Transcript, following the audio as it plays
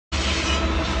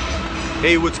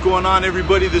Hey, what's going on,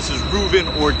 everybody? This is Ruben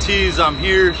Ortiz. I'm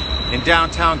here in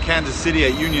downtown Kansas City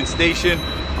at Union Station.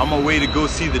 On my way to go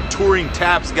see the Touring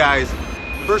Taps guys.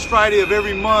 First Friday of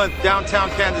every month,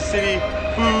 downtown Kansas City.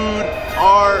 Food,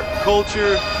 art,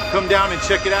 culture. Come down and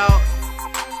check it out.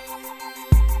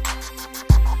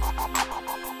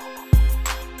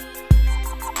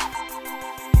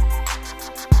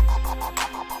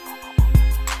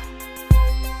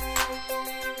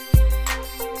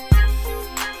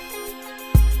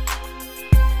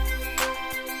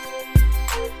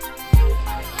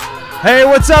 Hey,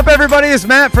 what's up, everybody? It's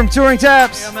Matt from Touring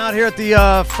Taps. I'm out here at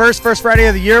the first Friday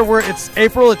of the year. It's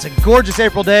April. It's a gorgeous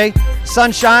April day.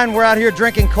 Sunshine. We're out here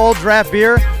drinking cold draft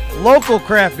beer, local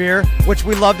craft beer, which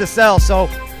we love to sell. So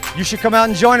you should come out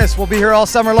and join us. We'll be here all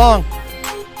summer long.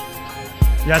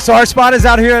 Yeah, so our spot is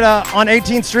out here at, on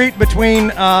 18th Street between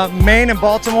Maine and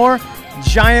Baltimore.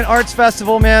 Giant arts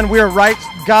festival, man. We are right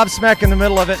gobsmack in the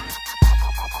middle of it.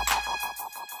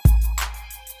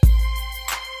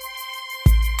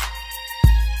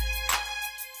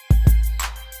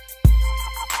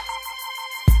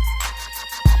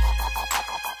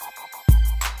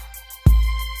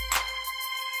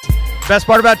 Best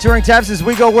part about Touring Taps is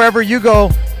we go wherever you go.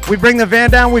 We bring the van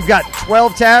down. We've got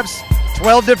 12 taps,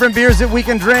 12 different beers that we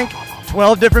can drink,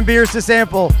 12 different beers to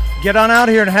sample. Get on out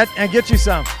here and get you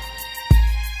some.